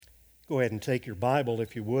Go ahead and take your Bible,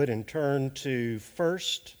 if you would, and turn to 1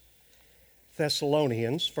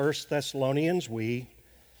 Thessalonians. 1 Thessalonians, we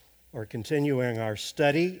are continuing our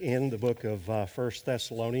study in the book of 1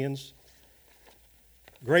 Thessalonians.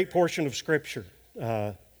 Great portion of Scripture.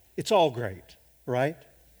 It's all great, right?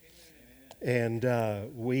 And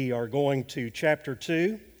we are going to chapter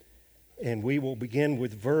 2, and we will begin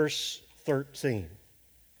with verse 13.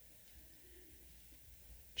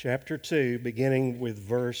 Chapter 2, beginning with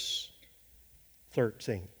verse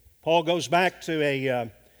 13. Paul goes back to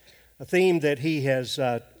a theme that he has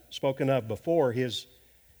spoken of before, his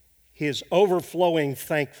overflowing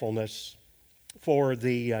thankfulness for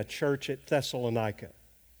the church at Thessalonica.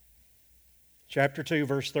 Chapter 2,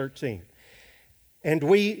 verse 13. And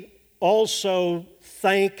we also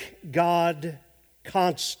thank God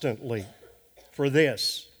constantly for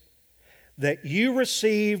this, that you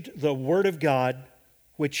received the word of God,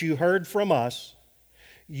 which you heard from us.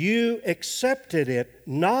 You accepted it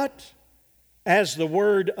not as the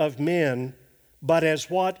word of men, but as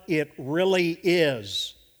what it really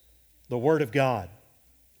is, the Word of God,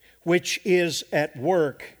 which is at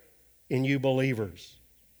work in you believers.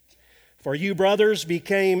 For you, brothers,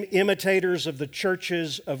 became imitators of the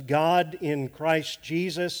churches of God in Christ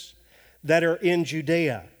Jesus that are in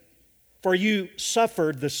Judea. For you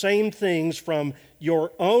suffered the same things from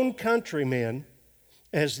your own countrymen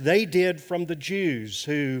as they did from the Jews,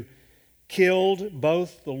 who killed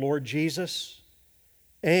both the Lord Jesus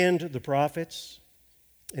and the prophets,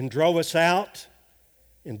 and drove us out,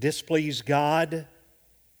 and displease God,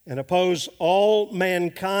 and oppose all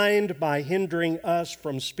mankind by hindering us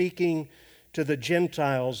from speaking to the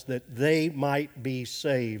Gentiles that they might be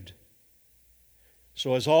saved.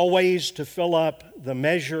 So as always to fill up the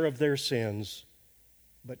measure of their sins,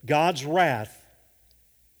 but God's wrath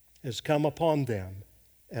has come upon them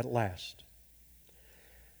at last.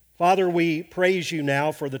 Father, we praise you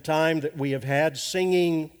now for the time that we have had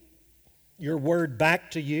singing your word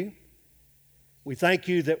back to you. We thank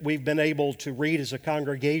you that we've been able to read as a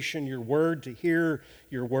congregation your word, to hear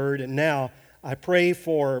your word. And now I pray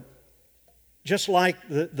for, just like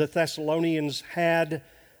the Thessalonians had,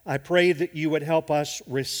 I pray that you would help us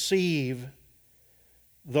receive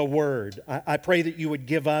the word. I pray that you would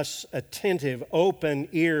give us attentive, open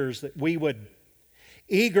ears, that we would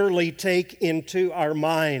eagerly take into our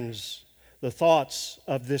minds the thoughts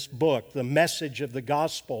of this book, the message of the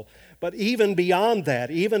gospel. But even beyond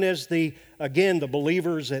that, even as the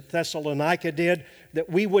believers at Thessalonica did, that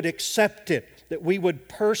we would accept it, that we would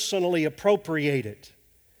personally appropriate it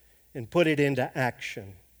and put it into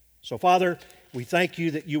action. So, Father, we thank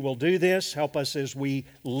you that you will do this. Help us as we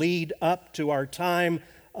lead up to our time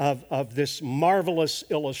of this marvelous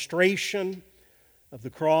illustration of the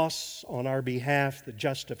cross on our behalf, the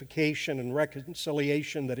justification and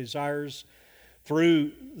reconciliation that is ours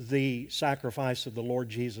through the sacrifice of the Lord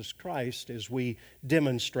Jesus Christ, as we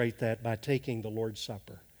demonstrate that by taking the Lord's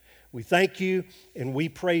Supper. We thank you and we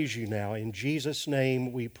praise you now. In Jesus'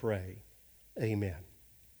 name we pray. Amen.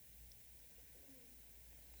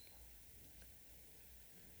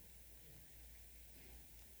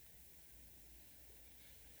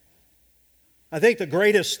 I think the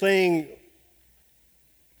greatest thing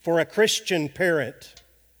for a Christian parent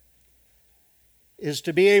is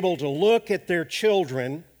to be able to look at their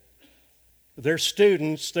children, their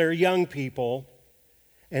students, their young people,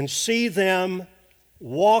 and see them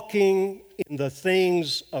walking in the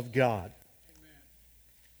things of God. Amen.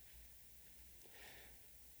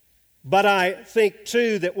 But I think,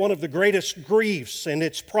 too, that one of the greatest griefs, and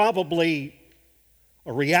it's probably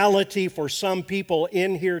a reality for some people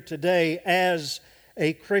in here today as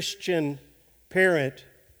a Christian parent,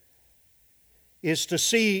 is to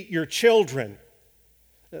see your children,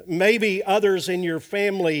 maybe others in your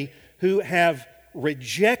family who have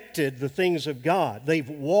rejected the things of God. They've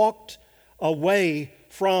walked away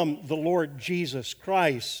from the Lord Jesus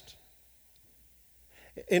Christ.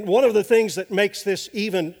 And one of the things that makes this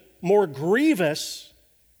even more grievous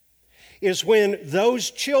is when those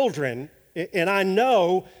children, and I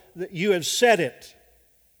know that you have said it,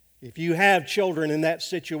 if you have children in that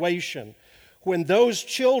situation, when those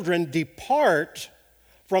children depart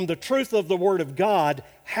from the truth of the Word of God,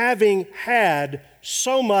 having had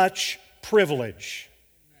so much privilege.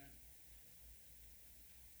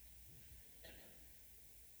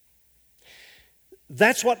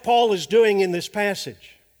 That's what Paul is doing in this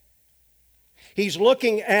passage. He's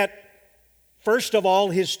looking at, first of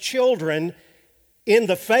all, his children in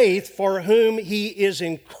the faith for whom he is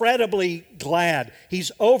incredibly glad.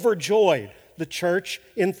 He's overjoyed the church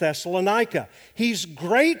in Thessalonica. He's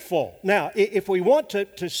grateful. Now, if we want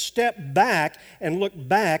to step back and look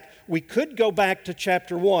back, we could go back to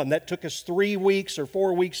chapter 1. That took us 3 weeks or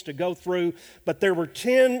 4 weeks to go through, but there were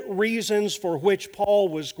 10 reasons for which Paul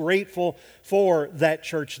was grateful for that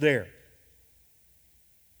church there.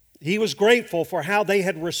 He was grateful for how they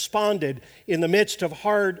had responded in the midst of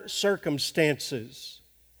hard circumstances,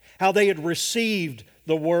 how they had received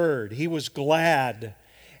the word. He was glad.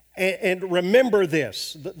 And remember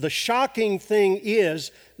this, the shocking thing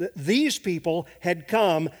is that these people had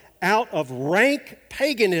come out of rank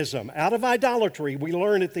paganism, out of idolatry, we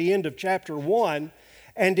learn at the end of chapter 1,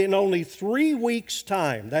 and in only 3 weeks'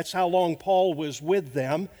 time, that's how long Paul was with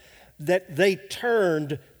them, that they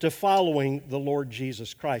turned to following the Lord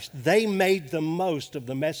Jesus Christ. They made the most of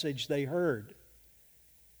the message they heard.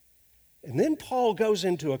 And then Paul goes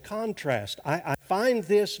into a contrast. I find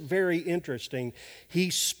this very interesting.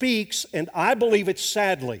 He speaks, and I believe it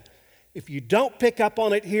sadly. If you don't pick up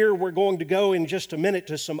on it here, we're going to go in just a minute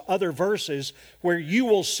to some other verses where you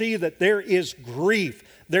will see that there is grief,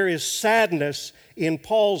 there is sadness in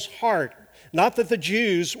Paul's heart. Not that the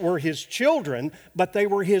Jews were his children, but they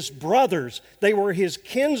were his brothers. They were his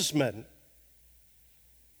kinsmen.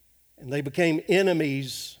 And they became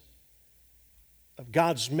enemies of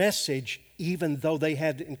God's message, even though they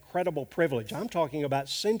had incredible privilege. I'm talking about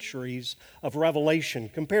centuries of revelation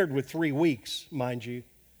compared with 3 weeks, mind you,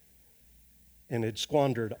 and had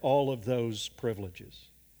squandered all of those privileges.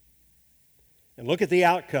 And look at the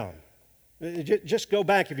outcome. Just go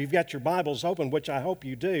back, if you've got your Bibles open, which I hope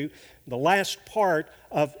you do, the last part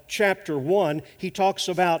of chapter 1, he talks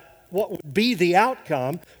about what would be the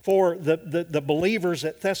outcome for the believers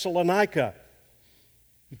at Thessalonica.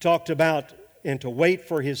 He talked about, and to wait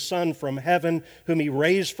for his Son from heaven, whom he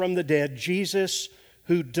raised from the dead, Jesus,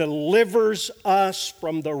 who delivers us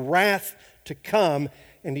from the wrath to come.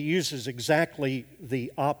 And he uses exactly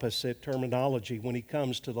the opposite terminology when he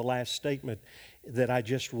comes to the last statement that I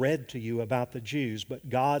just read to you about the Jews. But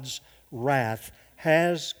God's wrath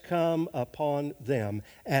has come upon them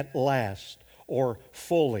at last, or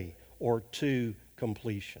fully, or to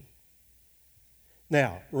completion.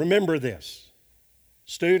 Now, remember this.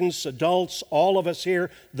 Students, adults, all of us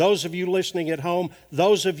here, those of you listening at home,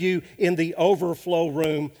 those of you in the overflow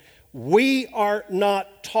room, we are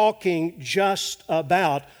not talking just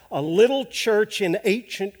about a little church in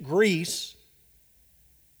ancient Greece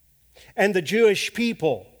and the Jewish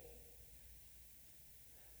people.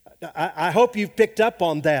 I hope you've picked up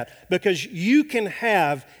on that, because you can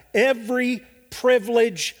have every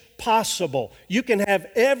privilege possible. You can have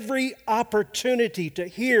every opportunity to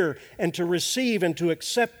hear and to receive and to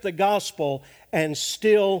accept the gospel and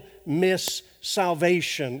still miss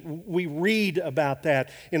salvation. We read about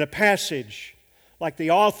that in a passage like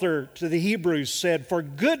the author to the Hebrews said, "For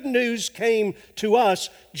good news came to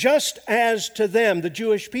us just as to them," the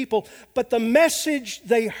Jewish people, "but the message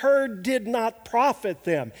they heard did not profit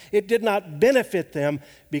them. It did not benefit them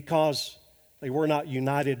because they were not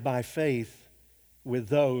united by faith with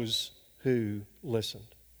those who listened."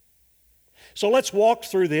 So let's walk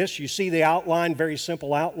through this. You see the outline, very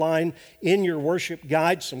simple outline in your worship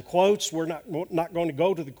guide, some quotes. We're not going to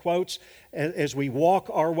go to the quotes as we walk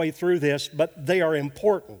our way through this, but they are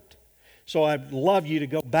important. So I'd love you to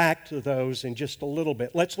go back to those in just a little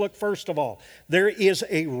bit. Let's look first of all. There is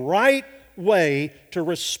a right way to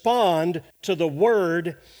respond to the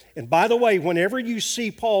Word. And by the way, whenever you see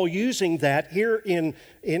Paul using that here in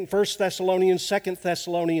 1 Thessalonians, 2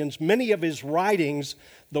 Thessalonians, many of his writings,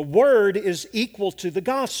 the Word is equal to the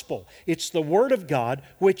gospel. It's the Word of God,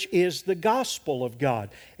 which is the gospel of God.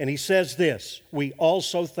 And he says this, "We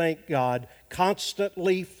also thank God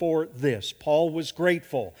constantly for this." Paul was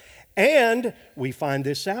grateful. And we find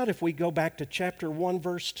this out if we go back to chapter 1,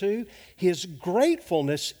 verse 2. His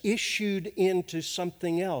gratefulness issued into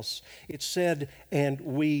something else. It said, "And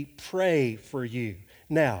we pray for you."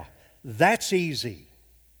 Now, that's easy,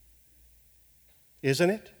 isn't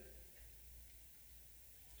it?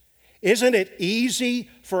 Isn't it easy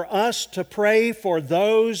for us to pray for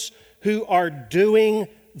those who are doing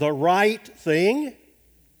the right thing?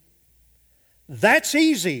 That's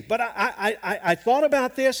easy, but I thought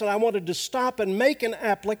about this and I wanted to stop and make an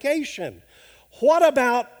application. What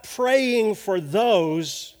about praying for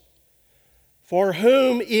those for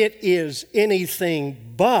whom it is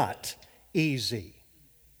anything but easy?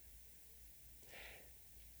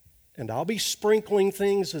 And I'll be sprinkling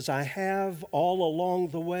things as I have all along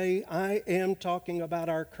the way. I am talking about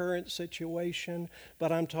our current situation,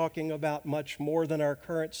 but I'm talking about much more than our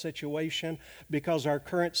current situation, because our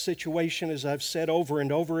current situation, as I've said over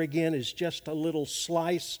and over again, is just a little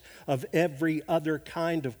slice of every other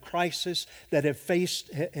kind of crisis that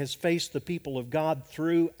has faced the people of God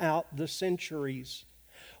throughout the centuries.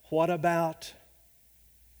 What about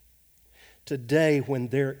today, when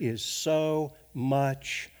there is so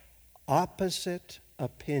much opposite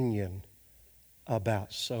opinion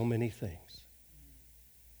about so many things?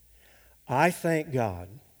 I thank God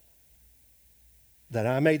that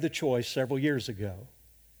I made the choice several years ago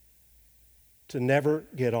to never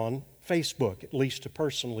get on Facebook, at least to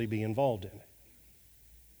personally be involved in it,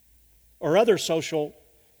 or other social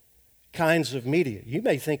kinds of media. You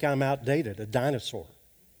may think I'm outdated, a dinosaur,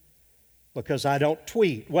 because I don't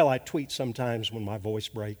tweet. Well, I tweet sometimes when my voice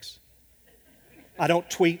breaks. I don't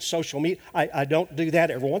tweet social media. I don't do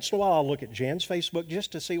that. Every once in a while, I'll look at Jan's Facebook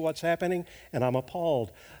just to see what's happening, and I'm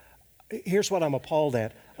appalled. Here's what I'm appalled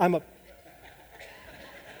at.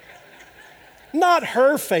 Not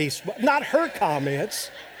her Facebook, not her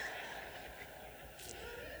comments.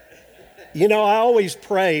 You know, I always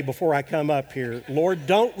pray before I come up here, Lord,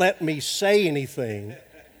 don't let me say anything.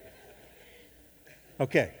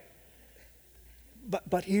 Okay.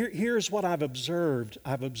 But here's what I've observed.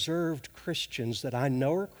 I've observed Christians that I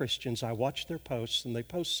know are Christians. I watch their posts, and they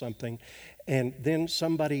post something, and then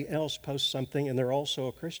somebody else posts something, and they're also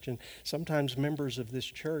a Christian, sometimes members of this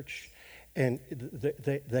church, and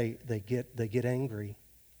they get angry.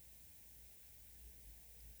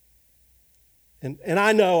 And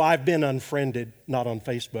I know I've been unfriended, not on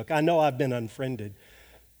Facebook. I know I've been unfriended,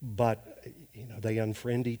 but they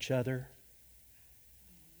unfriend each other.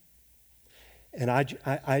 And I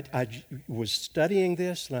was studying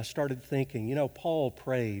this, and I started thinking, Paul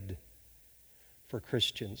prayed for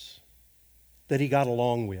Christians that he got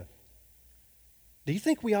along with. Do you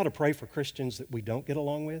think we ought to pray for Christians that we don't get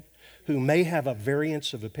along with, who may have a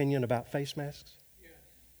variance of opinion about face masks?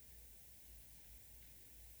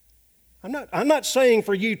 I'm not saying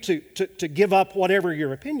for you to give up whatever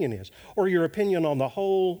your opinion is, or your opinion on the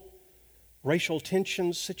whole racial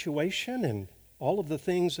tension situation and all of the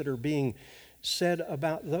things that are being said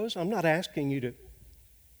about those. I'm not asking you to,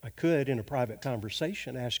 I could in a private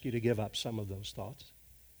conversation ask you to give up some of those thoughts.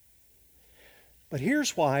 But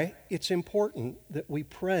here's why it's important that we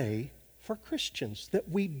pray for Christians that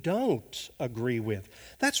we don't agree with.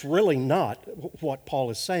 That's really not what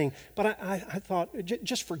Paul is saying, but I thought,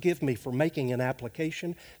 just forgive me for making an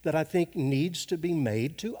application that I think needs to be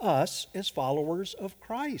made to us as followers of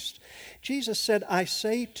Christ. Jesus said, I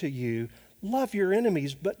say to you, love your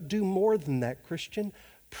enemies, but do more than that, Christian.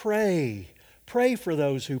 Pray. Pray for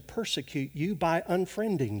those who persecute you by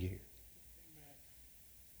unfriending you.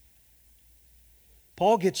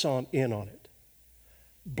 Paul gets in on it.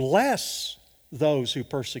 Bless those who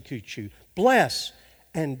persecute you. Bless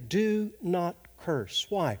and do not curse.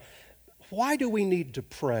 Why? Why do we need to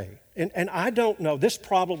pray? And I don't know. This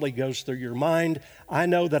probably goes through your mind. I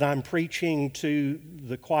know that I'm preaching to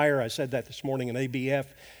the choir. I said that this morning in ABF.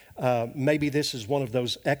 Maybe this is one of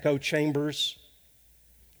those echo chambers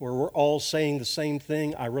where we're all saying the same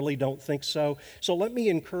thing. I really don't think so. So let me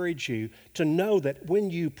encourage you to know that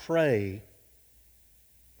when you pray,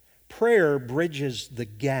 prayer bridges the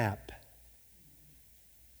gap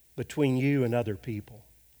between you and other people.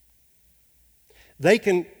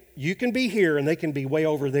 You can be here and they can be way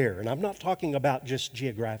over there. And I'm not talking about just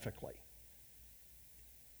geographically.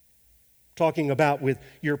 Talking about with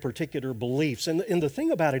your particular beliefs. And the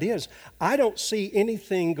thing about it is, I don't see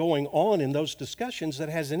anything going on in those discussions that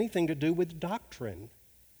has anything to do with doctrine.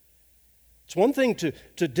 It's one thing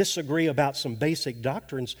to disagree about some basic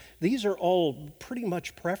doctrines. These are all pretty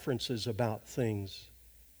much preferences about things.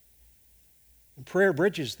 And prayer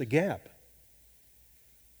bridges the gap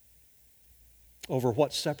over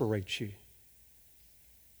what separates you.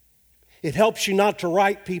 It helps you not to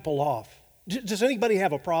write people off. Does anybody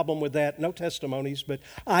have a problem with that? No testimonies, but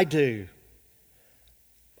I do.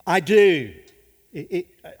 I do.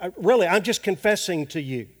 Really, I'm just confessing to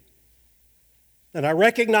you. And I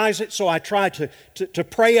recognize it, so I try to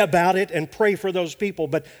pray about it and pray for those people.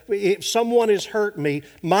 But if someone has hurt me,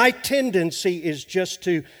 my tendency is just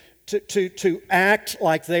to act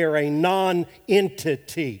like they are a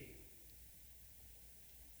non-entity.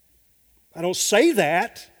 I don't say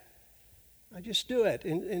that. I just do it.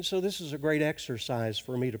 And so this is a great exercise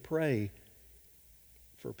for me to pray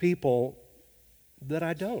for people that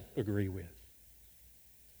I don't agree with.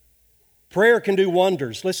 Prayer can do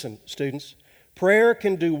wonders. Listen, students. Prayer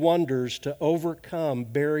can do wonders to overcome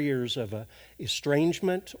barriers of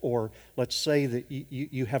estrangement, or let's say that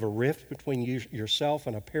you have a rift between yourself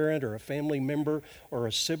and a parent or a family member or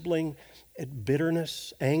a sibling.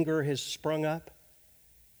 Bitterness, anger has sprung up.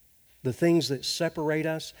 The things that separate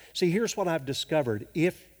us. See, here's what I've discovered.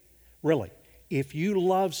 If you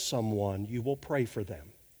love someone, you will pray for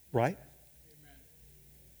them, right? Amen.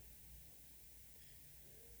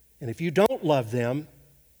 And if you don't love them,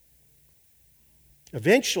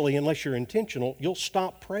 eventually, unless you're intentional, you'll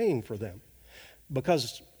stop praying for them.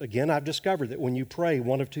 Because, again, I've discovered that when you pray,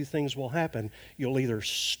 one of two things will happen. You'll either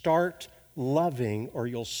start loving or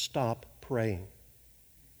you'll stop praying.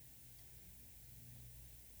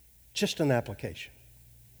 Just an application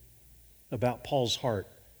about Paul's heart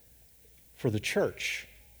for the church,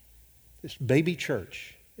 this baby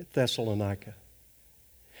church at Thessalonica.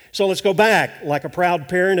 So let's go back. Like a proud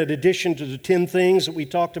parent, in addition to the 10 things that we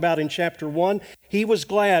talked about in chapter 1, he was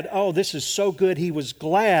glad. Oh, this is so good. He was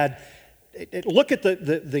glad. Look at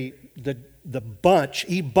the bunch.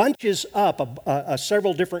 He bunches up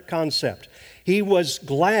several different concepts. He was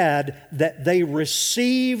glad that they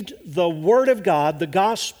received the Word of God, the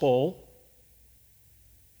gospel,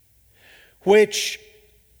 which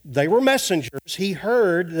they were messengers. They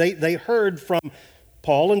heard from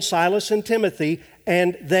Paul and Silas and Timothy,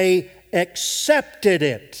 and they accepted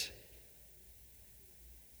it.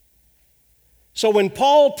 So when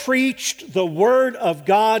Paul preached the Word of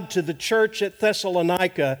God to the church at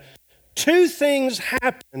Thessalonica, two things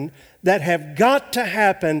happen that have got to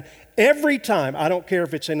happen every time. I don't care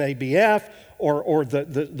if it's in ABF or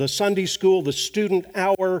the Sunday school, the student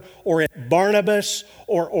hour, or at Barnabas,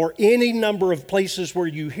 or any number of places where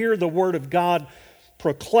you hear the Word of God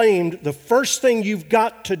proclaimed. The first thing you've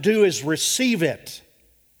got to do is receive it.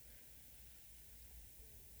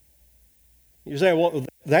 You say, well,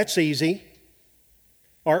 that's easy.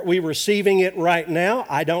 Aren't we receiving it right now?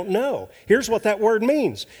 I don't know. Here's what that word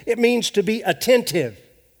means. It means to be attentive.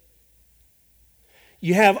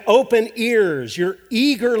 You have open ears. You're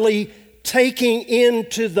eagerly taking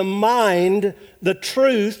into the mind the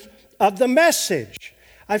truth of the message.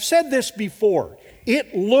 I've said this before.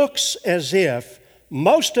 It looks as if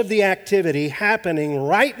most of the activity happening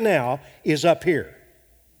right now is up here.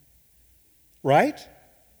 Right?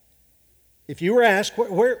 If you were asked,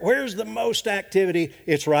 where's the most activity?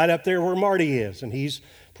 It's right up there where Marty is. And he's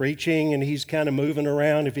preaching and he's kind of moving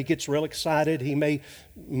around. If he gets real excited, he may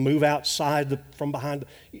move outside from behind.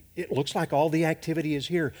 It looks like all the activity is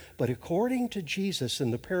here. But according to Jesus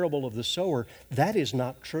in the parable of the sower, that is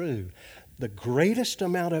not true. The greatest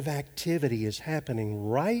amount of activity is happening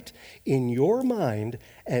right in your mind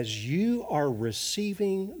as you are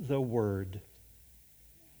receiving the Word.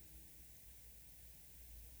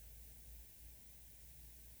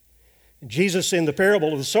 Jesus, in the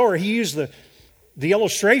parable of the sower, he used the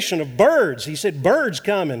illustration of birds. He said, birds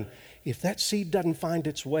come, and if that seed doesn't find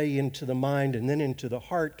its way into the mind and then into the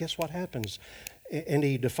heart, guess what happens? And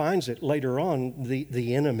he defines it later on,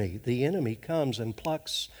 the enemy. The enemy comes and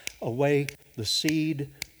plucks away the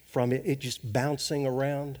seed from it just bouncing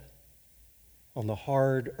around on the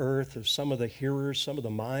hard earth of some of the hearers, some of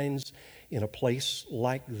the minds in a place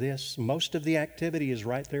like this. Most of the activity is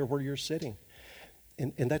right there where you're sitting.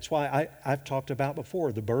 And that's why I've talked about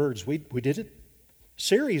before, the birds. We did a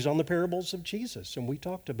series on the parables of Jesus, and we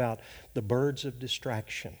talked about the birds of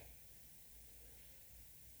distraction.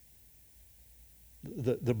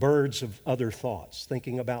 The birds of other thoughts,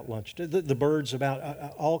 thinking about lunch. The birds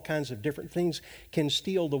about all kinds of different things can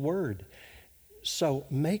steal the Word. So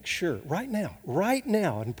make sure, right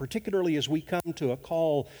now, and particularly as we come to a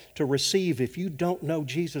call to receive, if you don't know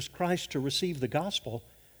Jesus Christ, to receive the gospel.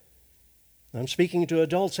 I'm speaking to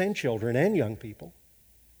adults and children and young people.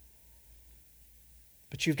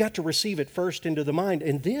 But you've got to receive it first into the mind.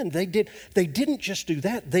 And then they didn't just do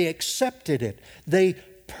that. They accepted it. They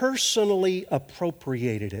personally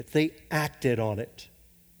appropriated it. They acted on it.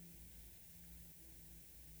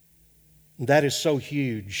 And that is so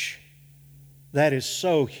huge. That is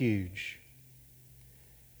so huge.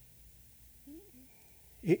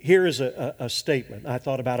 Here is a statement. I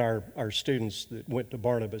thought about our students that went to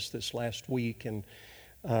Barnabas this last week, and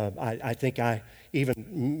I think I even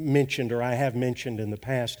mentioned, or I have mentioned in the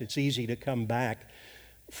past, it's easy to come back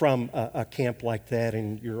from a camp like that,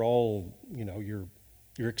 and you're all, you're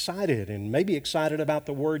excited, and maybe excited about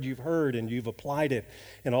the word you've heard, and you've applied it,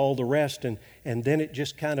 and all the rest, and then it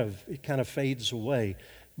just kind of fades away.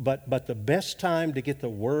 But the best time to get the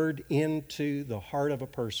Word into the heart of a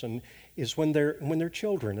person is when they're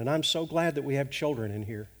children. And I'm so glad that we have children in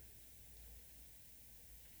here.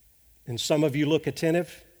 And some of you look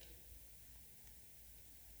attentive.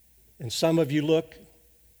 And some of you look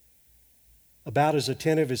about as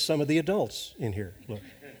attentive as some of the adults in here look.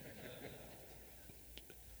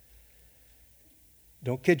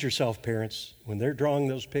 Don't kid yourself, parents. When they're drawing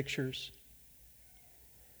those pictures,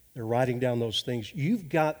 they're writing down those things. You've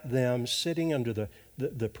got them sitting under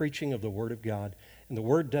the preaching of the Word of God, and the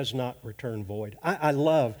Word does not return void. I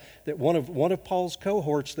love that one of Paul's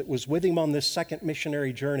cohorts that was with him on this second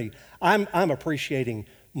missionary journey, I'm appreciating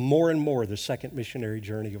more and more the second missionary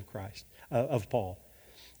journey of Christ, of Paul.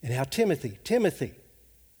 And how Timothy,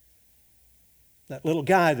 that little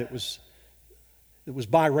guy that was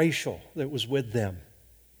biracial, that was with them,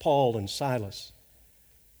 Paul and Silas.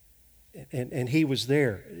 And he was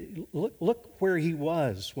there. Look where he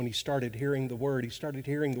was when he started hearing the Word. He started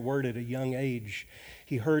hearing the Word at a young age.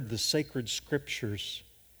 He heard the sacred Scriptures,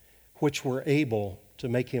 which were able to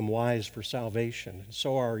make him wise for salvation. And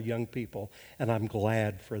so are our young people, and I'm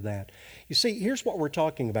glad for that. You see, here's what we're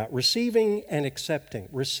talking about. Receiving and accepting.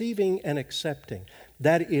 Receiving and accepting.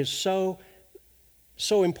 That is so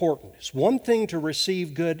important. It's one thing to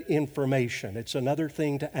receive good information. It's another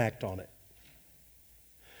thing to act on it.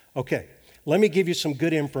 Okay, let me give you some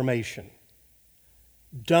good information.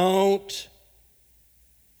 Don't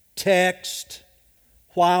text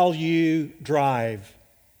while you drive.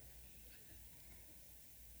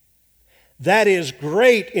 That is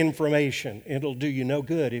great information. It'll do you no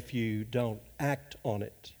good if you don't act on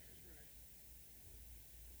it.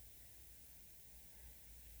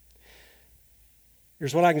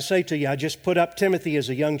 Here's what I can say to you. I just put up Timothy as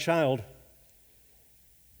a young child,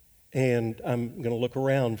 and I'm going to look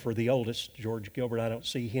around for the oldest, George Gilbert. I don't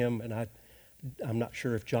see him, and I'm not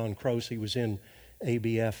sure if John Croce was in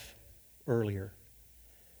ABF earlier.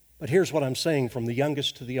 But here's what I'm saying from the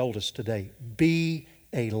youngest to the oldest today. Be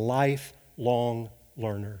a lifelong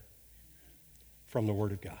learner from the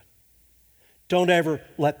Word of God. Don't ever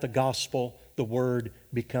let the gospel, the Word,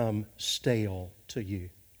 become stale to you.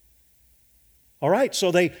 All right,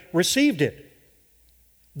 so they received it.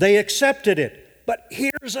 They accepted it. But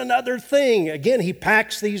here's another thing. Again, he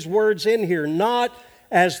packs these words in here. Not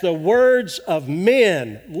as the words of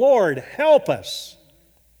men. Lord, help us.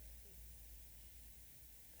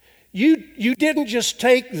 You didn't just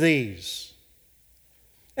take these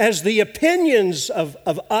as the opinions of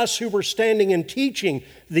us who were standing and teaching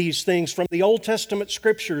these things from the Old Testament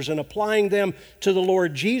Scriptures and applying them to the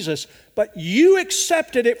Lord Jesus, but you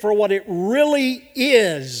accepted it for what it really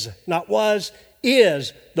is, not was,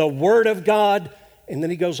 is the Word of God. And then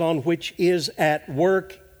he goes on, which is at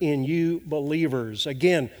work in you believers.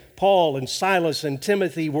 Again, Paul and Silas and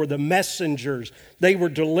Timothy were the messengers. They were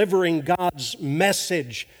delivering God's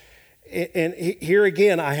message. And here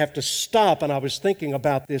again, I have to stop, and I was thinking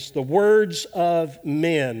about this. The words of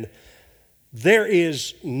men. There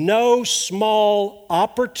is no small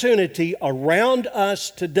opportunity around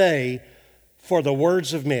us today for the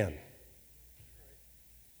words of men.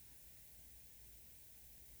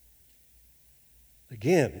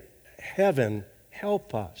 Again, heaven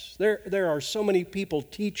help us. There are so many people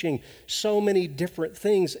teaching so many different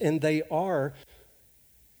things, and they are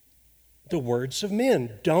the words of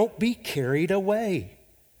men. Don't be carried away.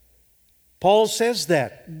 Paul says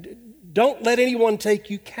that. Don't let anyone take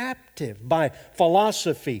you captive by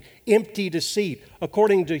philosophy, empty deceit,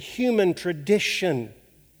 according to human tradition.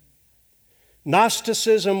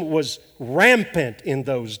 Gnosticism was rampant in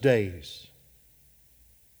those days.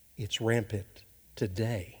 It's rampant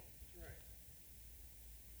today.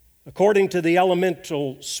 According to the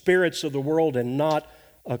elemental spirits of the world and not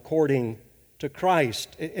according to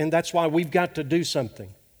Christ. And that's why we've got to do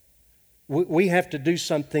something. We have to do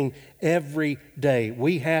something every day.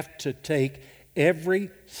 We have to take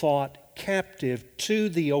every thought captive to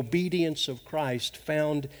the obedience of Christ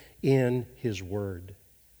found in His Word.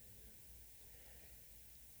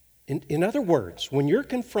 In other words, when you're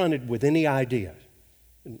confronted with any idea,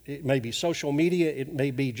 it may be social media, it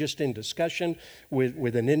may be just in discussion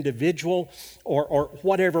with an individual or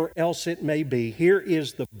whatever else it may be. Here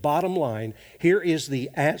is the bottom line. Here is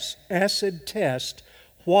the acid test.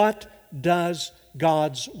 What does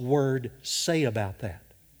God's Word say about that?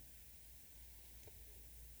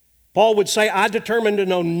 Paul would say, I determined to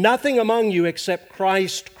know nothing among you except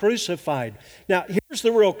Christ crucified. Now, here's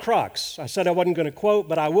the real crux. I said I wasn't going to quote,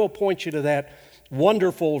 but I will point you to that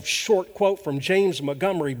wonderful short quote from James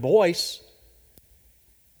Montgomery Boyce.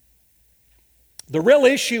 The real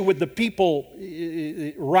issue with the people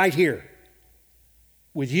right here,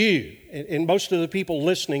 with you, and most of the people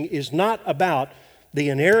listening, is not about the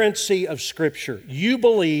inerrancy of Scripture. You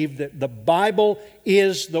believe that the Bible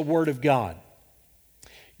is the Word of God.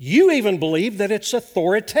 You even believe that it's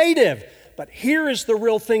authoritative. But here is the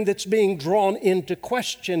real thing that's being drawn into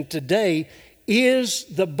question today. Is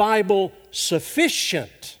the Bible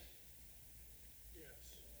sufficient?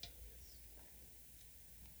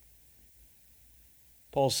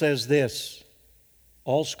 Paul says this,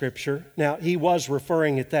 all Scripture. Now, he was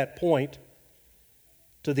referring at that point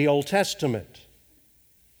to the Old Testament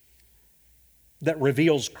that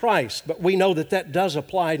reveals Christ. But we know that that does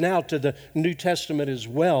apply now to the New Testament as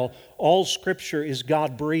well. All Scripture is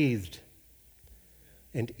God-breathed,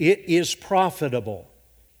 and it is profitable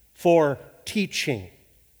for teaching,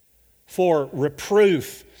 for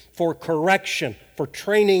reproof, for correction, for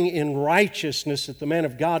training in righteousness, that the man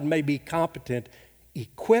of God may be competent,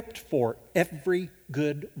 equipped for every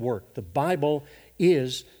good work. The Bible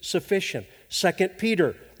is sufficient. 2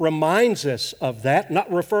 Peter reminds us of that,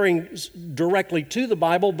 not referring directly to the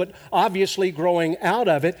Bible, but obviously growing out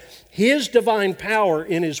of it. His divine power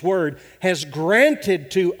in His Word has granted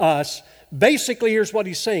to us, basically, here's what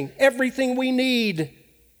he's saying, everything we need.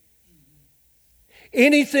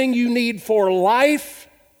 Anything you need for life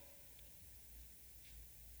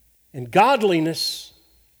and godliness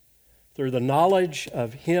through the knowledge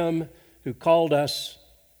of Him who called us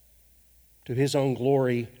to His own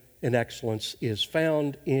glory and excellence is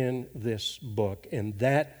found in this book. And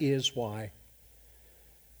that is why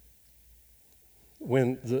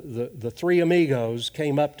when the three amigos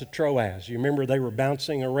came up to Troas, you remember they were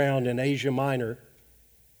bouncing around in Asia Minor,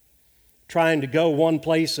 trying to go one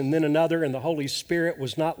place and then another, and the Holy Spirit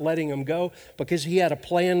was not letting them go because He had a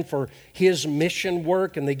plan for His mission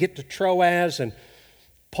work. And they get to Troas, and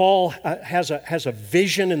Paul has a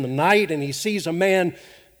vision in the night, and he sees a man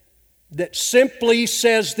that simply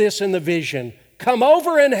says this in the vision, "Come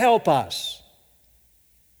over and help us."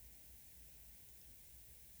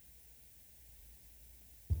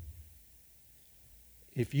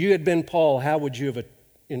 If you had been Paul, how would you have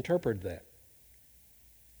interpreted that?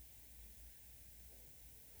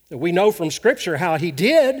 We know from Scripture how he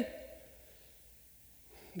did,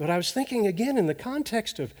 but I was thinking again in the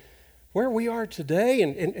context of where we are today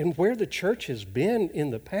and where the church has been in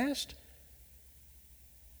the past.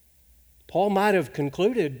 Paul might have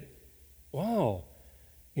concluded, wow,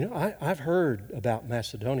 I've heard about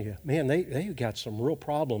Macedonia. Man, they've got some real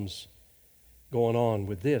problems going on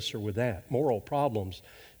with this or with that. Moral problems,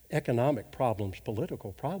 economic problems,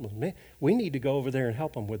 political problems. Man, we need to go over there and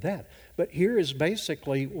help them with that. But here is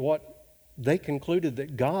basically what they concluded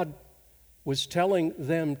that God was telling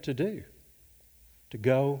them to do, to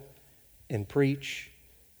go and preach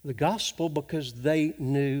the gospel, because they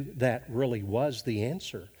knew that really was the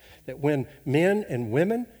answer. That when men and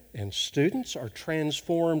women and students are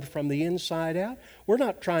transformed from the inside out, we're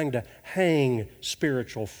not trying to hang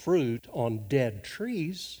spiritual fruit on dead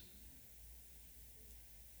trees,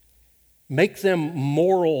 make them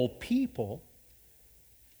moral people,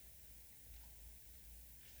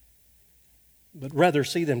 but rather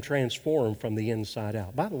see them transformed from the inside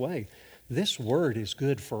out. By the way, this word is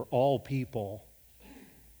good for all people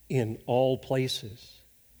in all places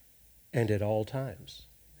and at all times.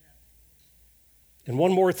 And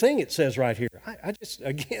one more thing it says right here.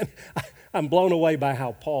 I'm blown away by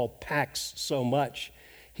how Paul packs so much.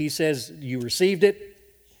 He says, you received it,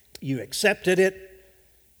 you accepted it,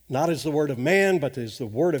 not as the word of man, but as the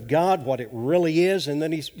word of God, what it really is. And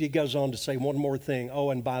then he goes on to say one more thing. Oh,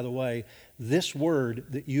 and by the way, this word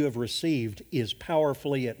that you have received is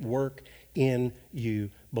powerfully at work in you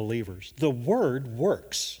believers. The word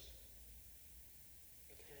works.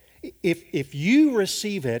 If you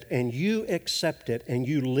receive it and you accept it and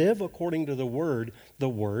you live according to the word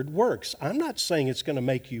works. I'm not saying it's going to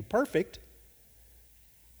make you perfect,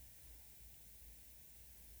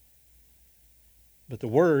 but the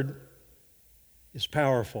word is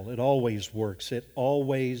powerful. It always works. It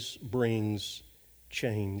always brings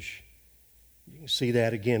change. You can see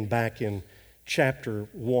that again back in chapter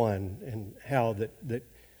 1 and how that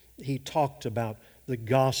he talked about the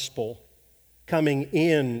gospel coming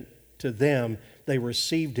in to them. They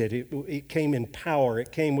received it. It came in power.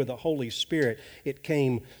 It came with the Holy Spirit. It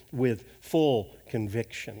came with full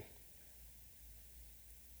conviction.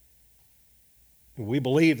 We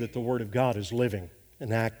believe that the Word of God is living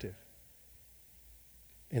and active,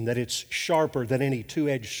 and that it's sharper than any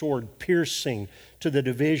two-edged sword, piercing to the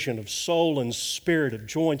division of soul and spirit, of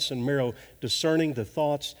joints and marrow, discerning the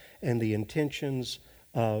thoughts and the intentions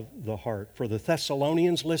of the heart. For the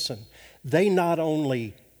Thessalonians, listen, they not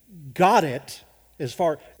only got it,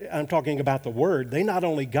 I'm talking about the Word, they not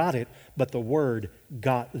only got it, but the Word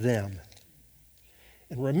got them.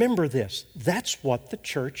 And remember this, that's what the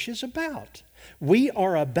church is about. We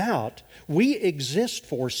exist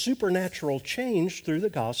for supernatural change through the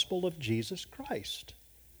gospel of Jesus Christ.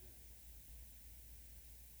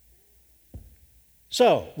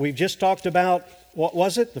 So, we've just talked about, what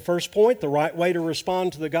was it? The first point, the right way to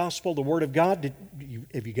respond to the gospel, the Word of God.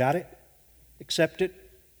 Have you got it? Accept it.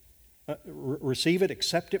 Receive it.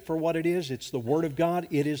 Accept it for what it is. It's the Word of God.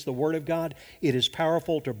 It is the Word of God. It is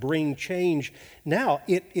powerful to bring change. Now,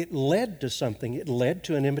 it led to something. It led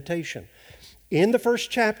to an invitation. In the first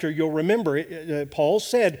chapter, you'll remember, Paul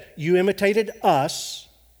said, you imitated us.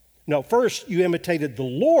 No, first you imitated the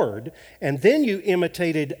Lord, and then you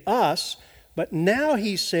imitated us. But now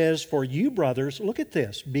he says, for you brothers, look at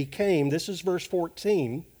this, became, this is verse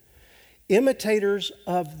 14, imitators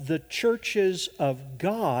of the churches of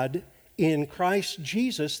God in Christ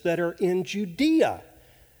Jesus that are in Judea.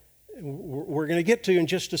 We're going to get to in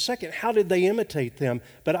just a second, how did they imitate them?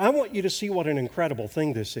 But I want you to see what an incredible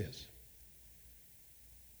thing this is.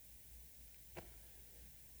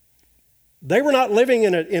 They were not living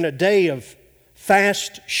in a day of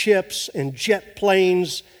fast ships and jet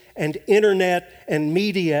planes and internet and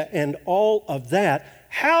media and all of that.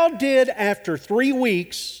 How did, after 3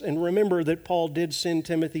 weeks, and remember that Paul did send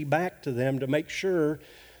Timothy back to them to make sure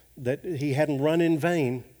that he hadn't run in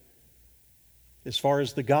vain as far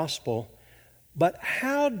as the gospel, but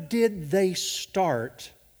how did they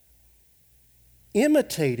start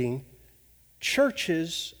imitating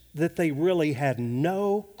churches that they really had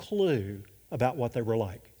no clue about what they were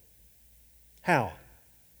like? How?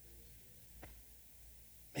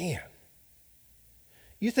 Man,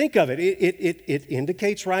 you think of it. It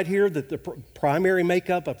indicates right here that the primary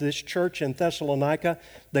makeup of this church in Thessalonica,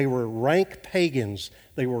 they were rank pagans.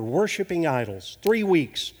 They were worshiping idols. 3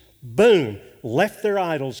 weeks, boom, left their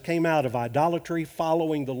idols, came out of idolatry,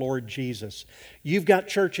 following the Lord Jesus. You've got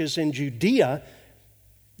churches in Judea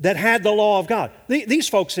that had the law of God. These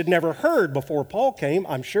folks had never heard before Paul came,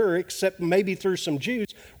 I'm sure, except maybe through some Jews,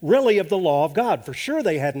 really of the law of God. For sure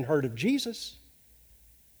they hadn't heard of Jesus.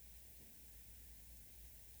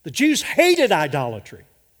 The Jews hated idolatry,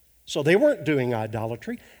 so they weren't doing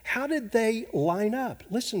idolatry. How did they line up?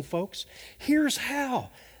 Listen, folks, here's how.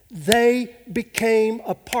 They became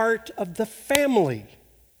a part of the family.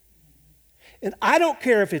 And I don't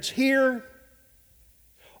care if it's here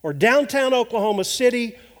or downtown Oklahoma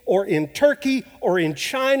City or in Turkey or in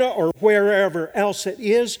China or wherever else it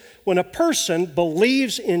is, when a person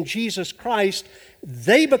believes in Jesus Christ,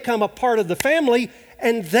 they become a part of the family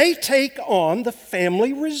and they take on the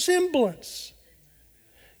family resemblance.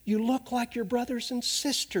 You look like your brothers and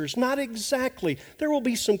sisters. Not exactly. There will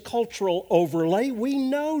be some cultural overlay. We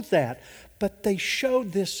know that. But they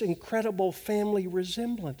showed this incredible family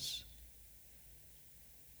resemblance.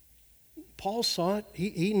 Paul saw it.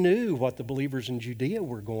 He knew what the believers in Judea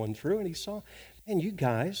were going through, and he saw, man, you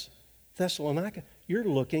guys, Thessalonica, you're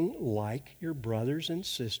looking like your brothers and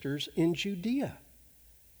sisters in Judea.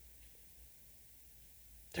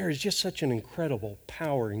 There is just such an incredible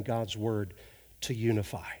power in God's Word to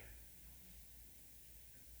unify.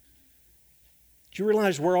 Do you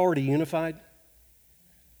realize we're already unified?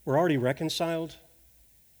 We're already reconciled?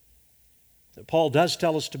 Paul does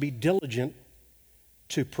tell us to be diligent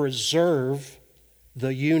to preserve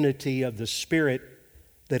the unity of the Spirit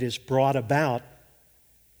that is brought about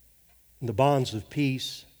in the bonds of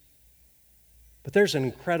peace. But there's an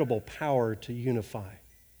incredible power to unify.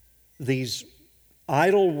 These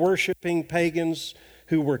idol-worshiping pagans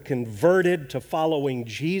who were converted to following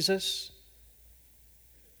Jesus,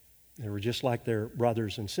 they were just like their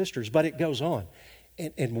brothers and sisters. But it goes on.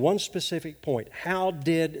 And one specific point, how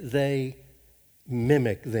did they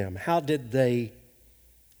mimic them? How did they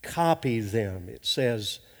copy them? It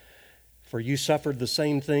says, for you suffered the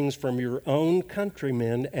same things from your own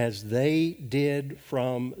countrymen as they did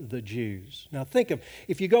from the Jews. Now think of,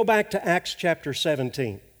 if you go back to Acts chapter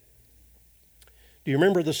 17, do you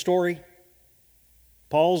remember the story?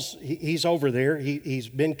 He's over there. He's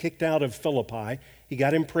been kicked out of Philippi. He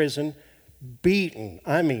got imprisoned, beaten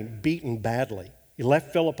badly. He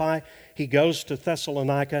left Philippi. He goes to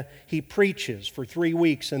Thessalonica. He preaches for 3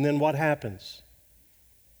 weeks, and then what happens?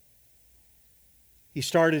 He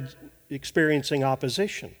started experiencing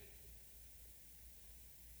opposition.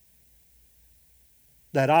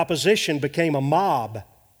 That opposition became a mob.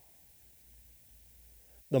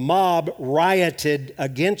 The mob rioted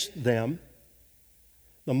against them.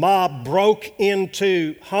 The mob broke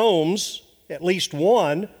into homes, at least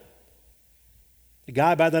one, a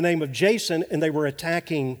guy by the name of Jason, and they were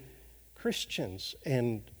attacking Christians.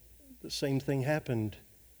 And the same thing happened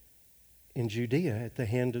in Judea at the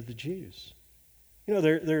hand of the Jews. You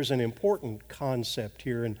know, there's an important concept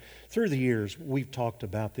here, and through the years we've talked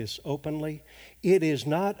about this openly. It is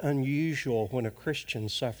not unusual when a Christian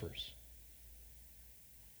suffers.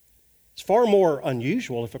 It's far more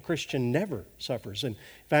unusual if a Christian never suffers. And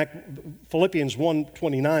in fact, Philippians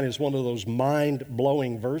 1:29 is one of those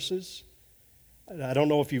mind-blowing verses. I don't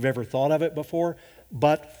know if you've ever thought of it before,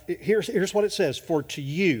 but here's what it says. For to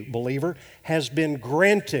you, believer, has been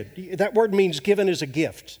granted. That word means given as a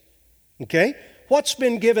gift. Okay? What's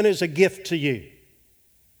been given as a gift to you?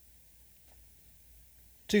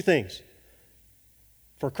 Two things.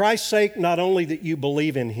 For Christ's sake, not only that you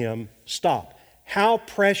believe in Him, stop. How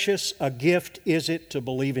precious a gift is it to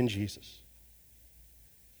believe in Jesus?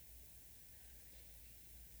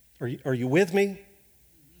 Are you with me?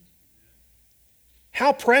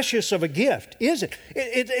 How precious of a gift is it?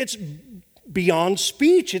 It's beyond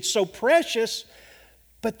speech. It's so precious.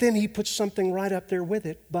 But then He puts something right up there with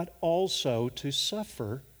it, but also to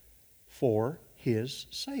suffer for His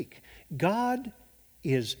sake. God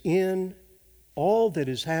is in all that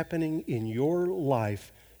is happening in your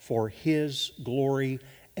life for His glory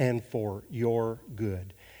and for your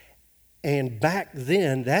good. And back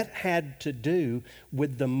then, that had to do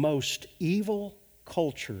with the most evil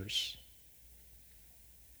cultures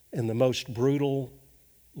and the most brutal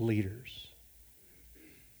leaders.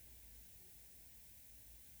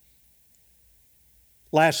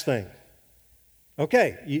 Last thing.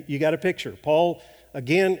 Okay, you got a picture. Paul,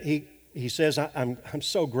 again, he says, I'm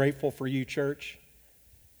so grateful for you, church.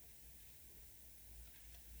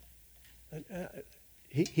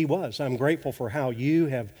 He was. I'm grateful for how you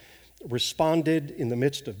have responded in the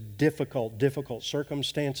midst of difficult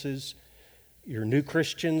circumstances. You're new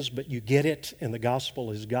Christians, but you get it, and the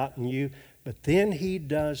gospel has gotten you. But then he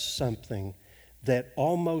does something that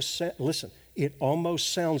almost, listen, it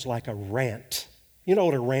almost sounds like a rant. You know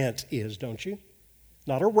what a rant is, don't you?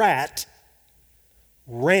 Not a rat.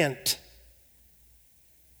 Rant.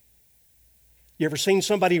 You ever seen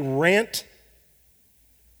somebody rant?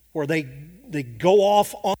 Where they go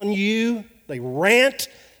off on you, they rant,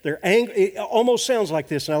 they're angry. It almost sounds like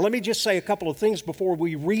this. Now, let me just say a couple of things before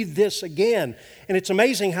we read this again. And it's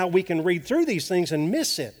amazing how we can read through these things and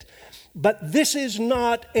miss it. But this is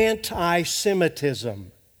not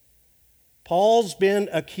anti-Semitism. Paul's been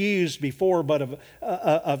accused before, but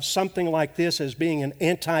of something like this as being an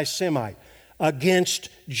anti-Semite against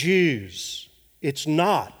Jews. It's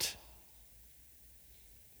not.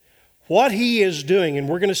 What he is doing, and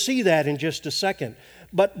we're going to see that in just a second,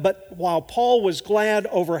 but while Paul was glad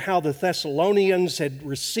over how the Thessalonians had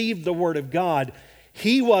received the Word of God,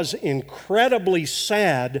 he was incredibly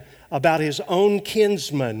sad about his own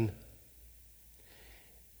kinsmen.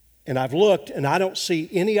 And I've looked, and I don't see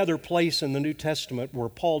any other place in the New Testament where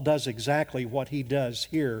Paul does exactly what he does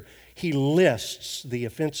here. He lists the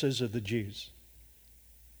offenses of the Jews.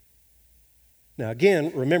 Now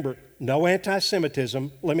again, remember, no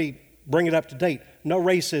anti-Semitism. Let me bring it up to date. No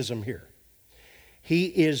racism here. He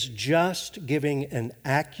is just giving an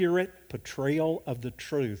accurate portrayal of the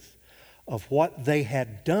truth of what they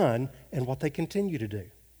had done and what they continue to do.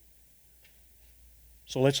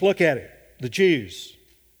 So let's look at it. The Jews.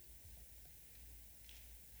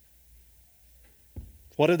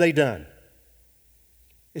 What had they done?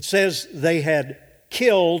 It says they had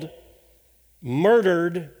killed,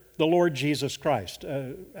 murdered the Lord Jesus Christ.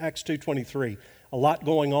 Acts 2:23. A lot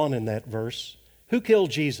going on in that verse. Who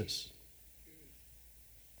killed Jesus?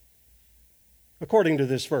 According to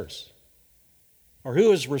this verse. Or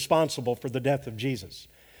who is responsible for the death of Jesus?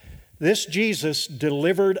 This Jesus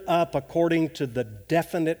delivered up according to the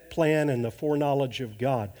definite plan and the foreknowledge of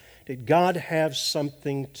God. Did God have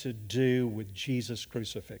something to do with Jesus'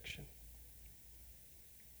 crucifixion?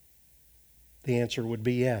 The answer would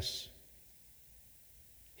be yes.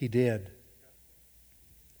 He did.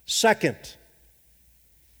 Second,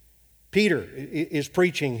 Peter is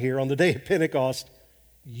preaching here on the day of Pentecost.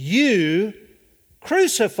 You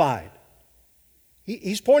crucified.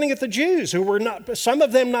 He's pointing at the Jews who were not, some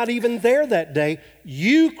of them not even there that day.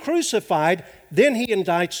 You crucified. Then he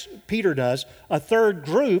indicts, Peter does, a third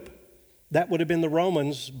group. That would have been the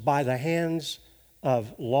Romans by the hands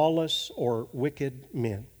of lawless or wicked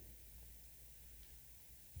men.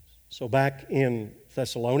 So back in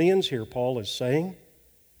Thessalonians, here Paul is saying,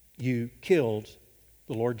 you killed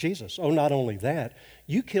the Lord Jesus. Oh, not only that,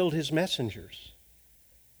 you killed His messengers.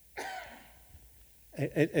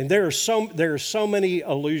 And there are so many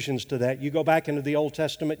allusions to that. You go back into the Old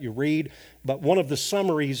Testament, you read, but one of the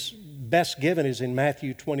summaries best given is in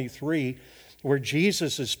Matthew 23, where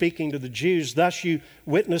Jesus is speaking to the Jews. Thus you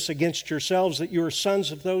witness against yourselves that you are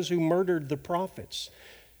sons of those who murdered the prophets.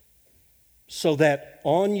 so that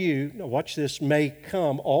on you, now watch this, may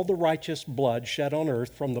come all the righteous blood shed on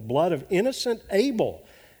earth from the blood of innocent Abel.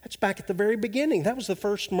 That's back at the very beginning. That was the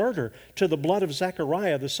first murder, to the blood of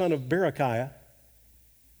Zechariah, the son of Berechiah,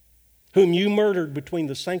 whom you murdered between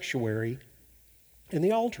the sanctuary and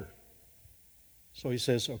the altar. So he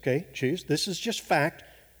says, okay, choose. This is just fact.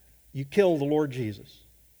 You killed the Lord Jesus.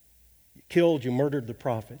 You murdered the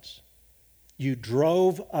prophets. You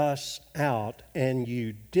drove us out and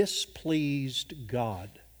you displeased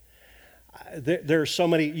God. There are so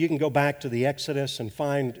many, you can go back to the Exodus and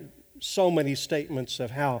find so many statements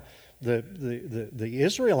of how the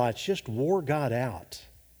Israelites just wore God out,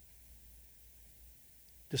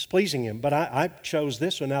 displeasing Him. But I chose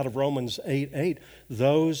this one out of Romans 8:8.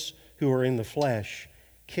 Those who are in the flesh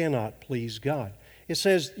cannot please God. It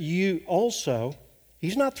says, you also,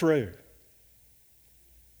 He's not through.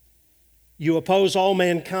 You oppose all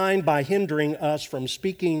mankind by hindering us from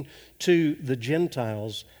speaking to the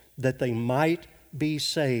Gentiles that they might be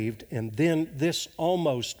saved. And then this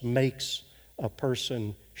almost makes a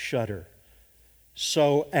person shudder.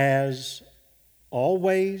 So as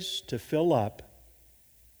always to fill up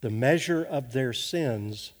the measure of their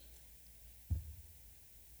sins,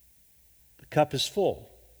 the cup is full,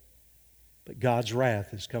 but God's wrath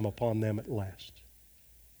has come upon them at last.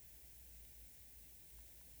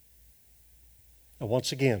 Now,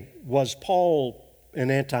 once again, was Paul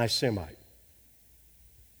an anti-Semite?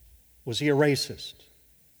 Was he a racist?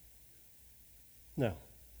 No.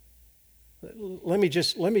 Let me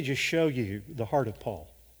just show you the heart of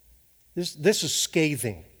Paul. This is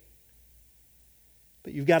scathing.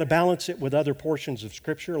 But you've got to balance it with other portions of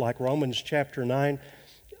Scripture, like Romans chapter 9,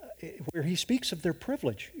 where he speaks of their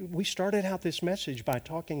privilege. We started out this message by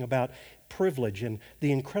talking about privilege and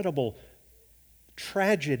the incredible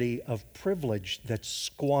tragedy of privilege that's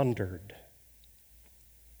squandered.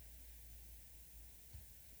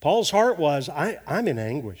 Paul's heart was, I'm in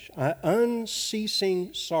anguish,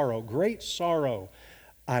 unceasing sorrow, great sorrow.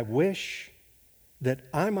 I wish that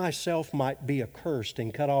I myself might be accursed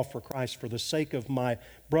and cut off for Christ for the sake of my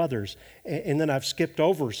brothers. And then I've skipped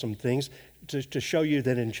over some things to show you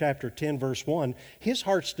that in chapter 10, verse 1, his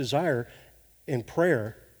heart's desire in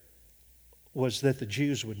prayer was that the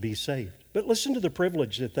Jews would be saved. But listen to the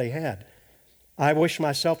privilege that they had. I wish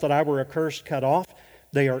myself that I were accursed, cut off.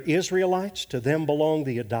 They are Israelites. To them belong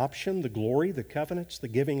the adoption, the glory, the covenants, the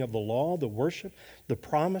giving of the law, the worship, the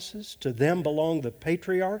promises. To them belong the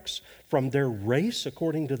patriarchs. From their race,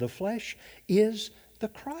 according to the flesh, is the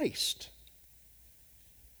Christ.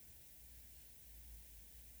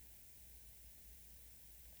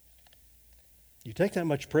 You take that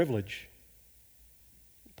much privilege,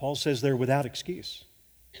 Paul says they're without excuse.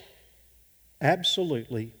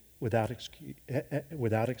 Absolutely without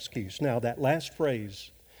excuse. Now, that last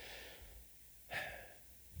phrase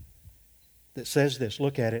that says this,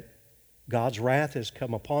 look at it. God's wrath has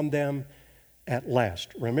come upon them at last.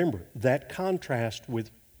 Remember, that contrast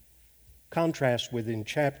with in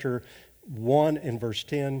chapter 1 and verse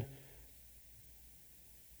 10,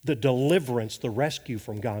 the deliverance, the rescue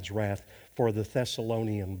from God's wrath for the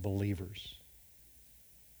Thessalonian believers.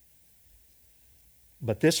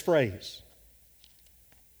 But this phrase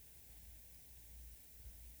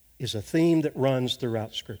is a theme that runs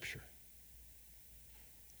throughout Scripture.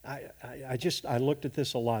 I looked at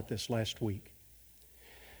this a lot this last week.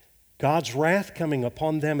 God's wrath coming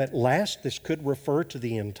upon them at last. This could refer to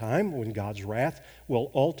the end time when God's wrath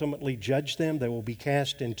will ultimately judge them. They will be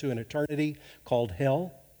cast into an eternity called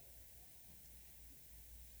hell.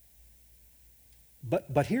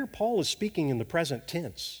 But here Paul is speaking in the present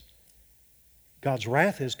tense. God's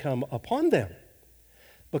wrath has come upon them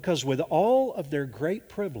because with all of their great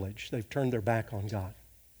privilege, they've turned their back on God.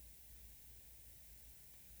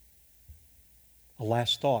 A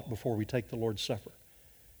last thought before we take the Lord's Supper.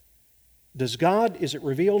 Does God, is it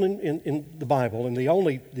revealed in the Bible, and the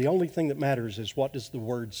only thing that matters is what does the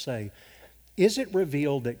Word say? Is it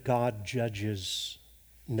revealed that God judges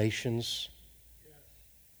nations? Yes.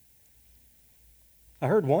 I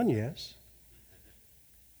heard one yes.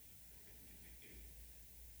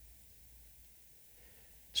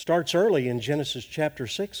 Starts early in Genesis chapter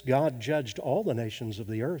 6. God judged all the nations of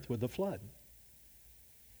the earth with the flood.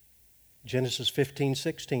 Genesis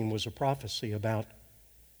 15:16 was a prophecy about,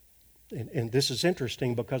 and this is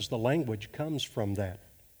interesting because the language comes from that.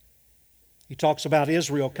 He talks about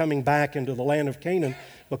Israel coming back into the land of Canaan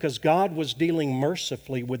because God was dealing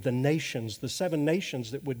mercifully with the nations, the 7 nations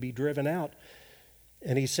that would be driven out.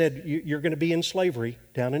 And he said, you're going to be in slavery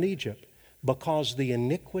down in Egypt, because the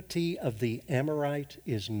iniquity of the Amorite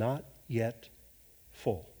is not yet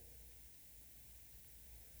full.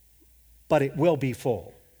 but it will be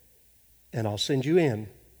full. And I'll send you in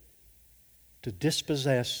to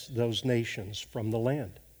dispossess those nations from the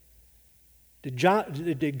land. Did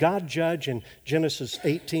God judge in Genesis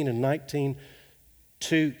 18 and 19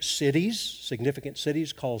 two cities, significant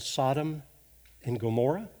cities called Sodom and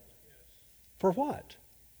Gomorrah? For what?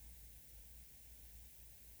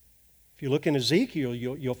 If you look in Ezekiel,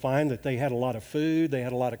 you'll find that they had a lot of food, they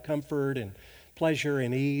had a lot of comfort and pleasure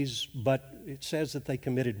and ease, but it says that they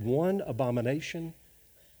committed one abomination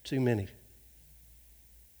too many.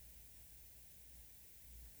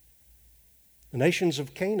 The nations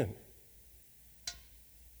of Canaan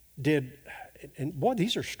did, and boy,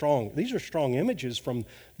 these are strong images from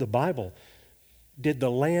the Bible. Did the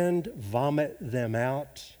land vomit them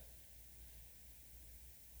out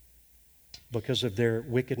because of their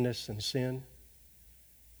wickedness and sin?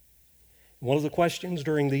 One of the questions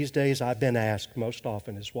during these days I've been asked most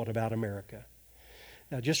often is, what about America?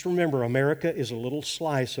 Now just remember, America is a little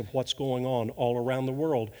slice of what's going on all around the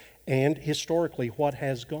world and historically what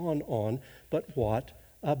has gone on, but what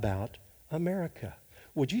about America?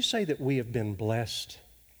 Would you say that we have been blessed?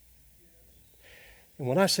 And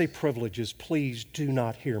when I say privileges, please do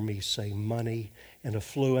not hear me say money and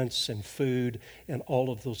affluence and food and all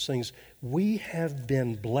of those things. We have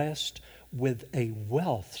been blessed with a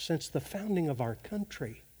wealth since the founding of our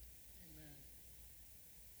country. Amen.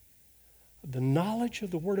 The knowledge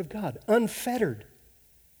of the Word of God, unfettered.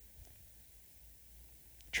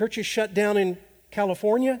 Churches shut down in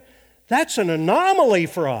California, that's an anomaly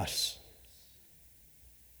for us.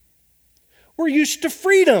 We're used to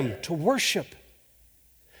freedom to worship,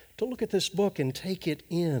 to look at this book and take it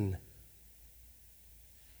in.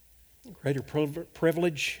 Greater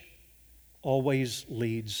privilege always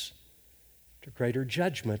leads to greater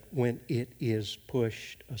judgment when it is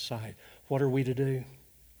pushed aside. What are we to do?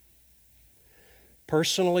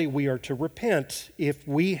 Personally, we are to repent if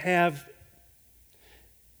we have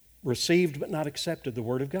received but not accepted the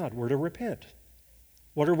Word of God. We're to repent.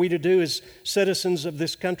 What are we to do as citizens of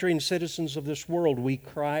this country and citizens of this world? We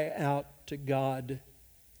cry out to God.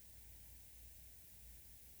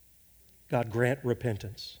 God, grant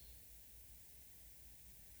repentance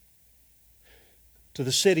to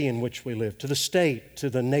the city in which we live, to the state, to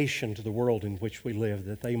the nation, to the world in which we live,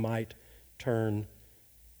 that they might turn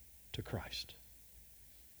to Christ.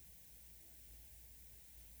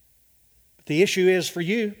 But the issue is for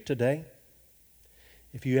you today,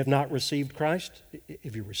 if you have not received Christ,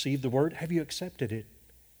 if you received the Word, have you accepted it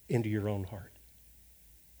into your own heart?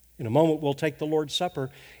 In a moment, we'll take the Lord's Supper.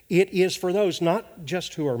 It is for those not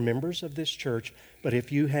just who are members of this church, but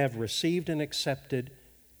if you have received and accepted,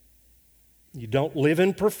 you don't live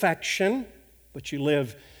in perfection, but you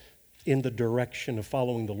live in the direction of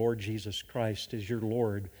following the Lord Jesus Christ as your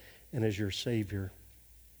Lord and as your Savior,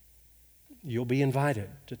 you'll be invited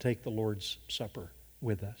to take the Lord's Supper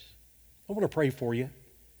with us. I want to pray for you,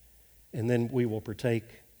 and then we will partake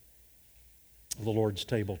of the Lord's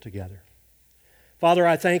table together. Father,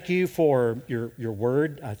 I thank you for your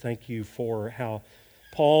word. I thank you for how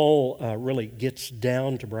Paul really gets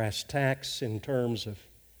down to brass tacks in terms of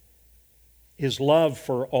his love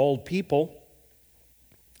for all people,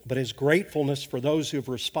 but his gratefulness for those who have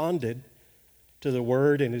responded to the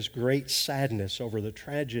word, and his great sadness over the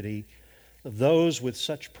tragedy of those with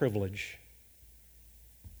such privilege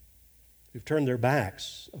who've turned their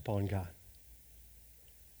backs upon God.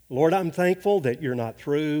 Lord, I'm thankful that you're not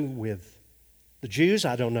through with the Jews.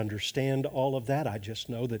 I don't understand all of that. I just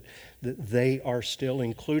know that they are still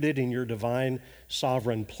included in your divine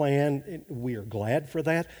sovereign plan. We are glad for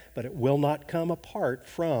that, but it will not come apart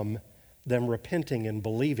from them repenting and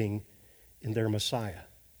believing in their Messiah.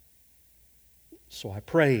 So I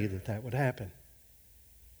pray that that would happen.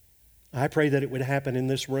 I pray that it would happen in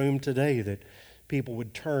this room today, that people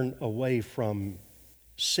would turn away from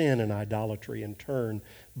sin and idolatry and turn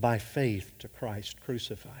by faith to Christ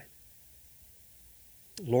crucified.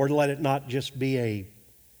 Lord, let it not just be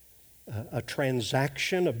a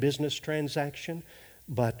transaction, a business transaction,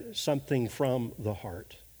 but something from the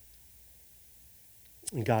heart.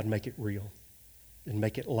 And God, make it real and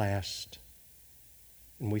make it last.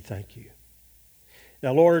 And we thank you.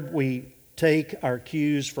 Now, Lord, we take our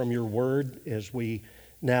cues from your word as we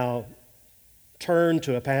now turn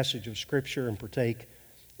to a passage of Scripture and partake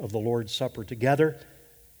of the Lord's Supper together.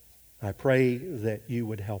 I pray that you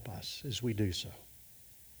would help us as we do so.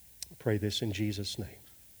 I pray this in Jesus' name.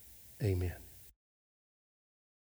 Amen.